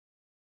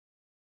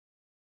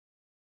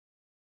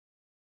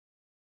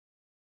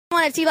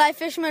everyone, it's Eli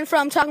Fishman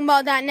from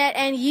TalkingBall.net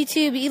and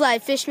YouTube, Eli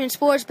Fishman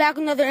Sports. Back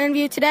with another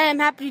interview today. I'm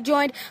happy to be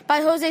joined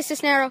by Jose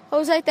Cisnero.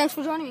 Jose, thanks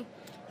for joining me.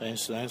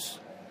 Thanks.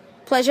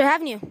 Pleasure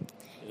having you.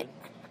 Yeah.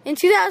 In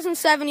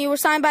 2007, you were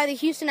signed by the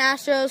Houston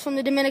Astros from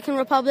the Dominican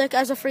Republic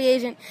as a free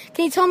agent.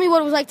 Can you tell me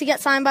what it was like to get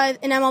signed by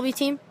an MLB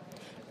team?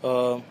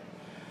 I'm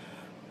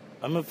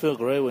gonna feel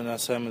great when I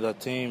sign with that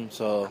team.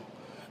 So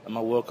I'm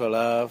gonna work a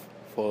lot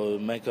for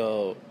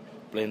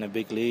play in the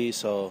big league.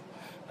 So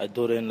I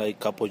do it in like a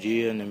couple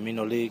years in the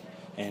minor league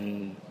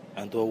and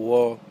do a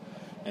war,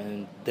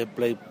 and they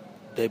play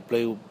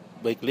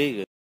big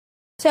league.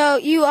 So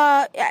you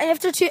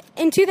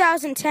in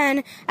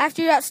 2010,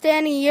 after your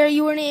outstanding year,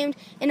 you were named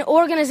an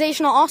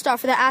organizational all-star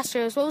for the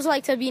Astros. What was it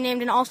like to be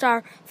named an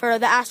all-star for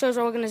the Astros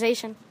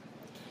organization?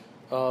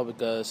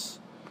 Because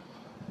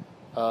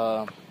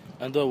I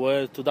do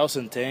well.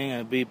 2010,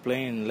 I'll be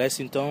playing in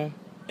Lexington,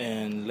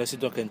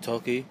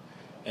 Kentucky,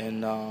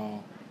 and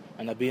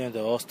I be in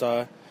the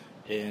all-star.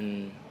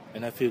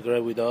 And I feel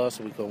great with us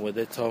because when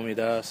they told me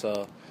that,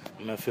 so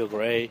I feel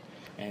great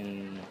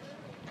and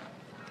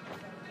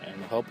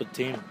help the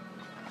team.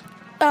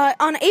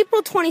 On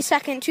April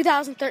 22nd,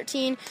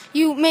 2013,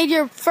 you made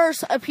your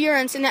first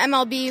appearance in the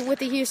MLB with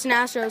the Houston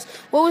Astros.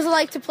 What was it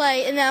like to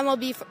play in the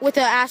MLB with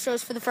the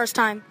Astros for the first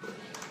time?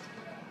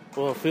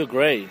 Well, I feel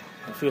great.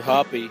 I feel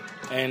happy.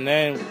 And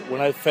then when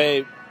I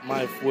played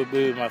my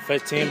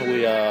first team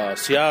with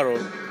Seattle,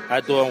 I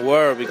do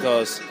well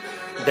because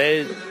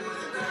they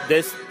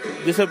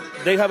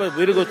have a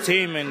really good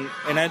team, and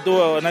I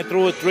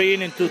threw a 3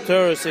 innings,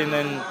 2/3,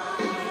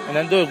 and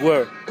I do it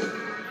well.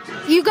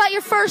 You got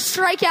your first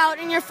strikeout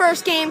in your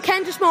first game.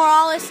 Kendrys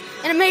Morales,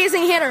 an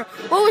amazing hitter.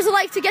 What was it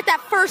like to get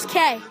that first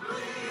K?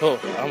 Oh,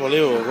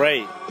 unbelievable,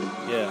 great,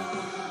 yeah.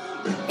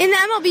 In the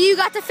MLB, you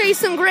got to face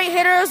some great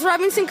hitters: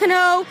 Robinson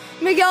Cano,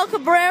 Miguel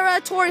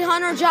Cabrera, Torrey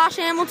Hunter, Josh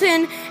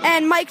Hamilton,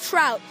 and Mike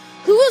Trout.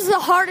 Who was the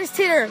hardest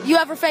hitter you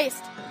ever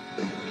faced?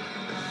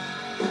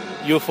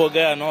 You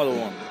forget another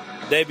one.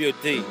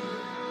 WT. Yep.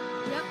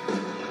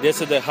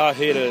 This is the hard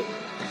hitter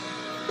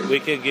we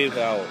can give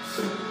ours.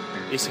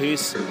 It's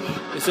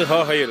a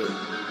hard hitter.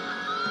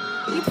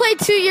 You played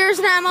 2 years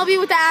in the MLB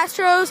with the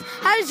Astros.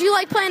 How did you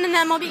like playing in the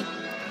MLB?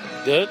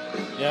 Good.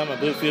 Yeah, I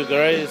do feel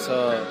great.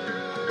 So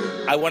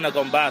I want to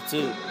come back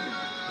too.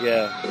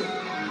 Yeah.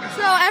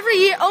 So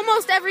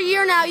almost every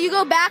year now, you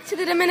go back to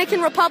the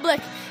Dominican Republic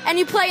and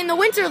you play in the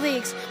winter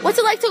leagues. What's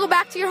it like to go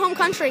back to your home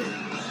country?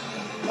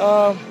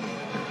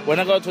 When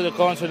I go to the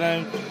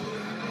continent,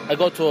 I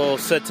go to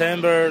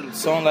September,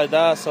 something like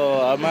that. So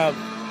I'm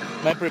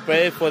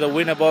prepared for the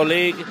Winter Ball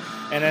League,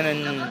 and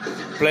then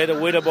play the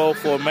Winter Ball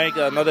for make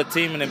another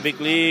team in the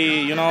big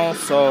league.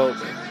 So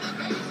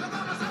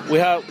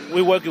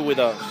we working with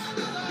us.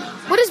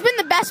 What has been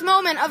the best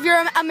moment of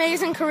your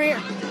amazing career?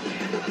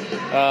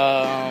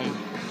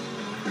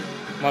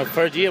 My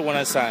first year when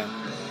I signed.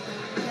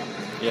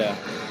 Yeah.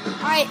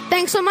 All right.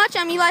 Thanks so much.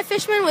 I'm Eli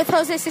Fishman with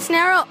Jose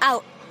Cisnero.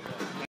 Out.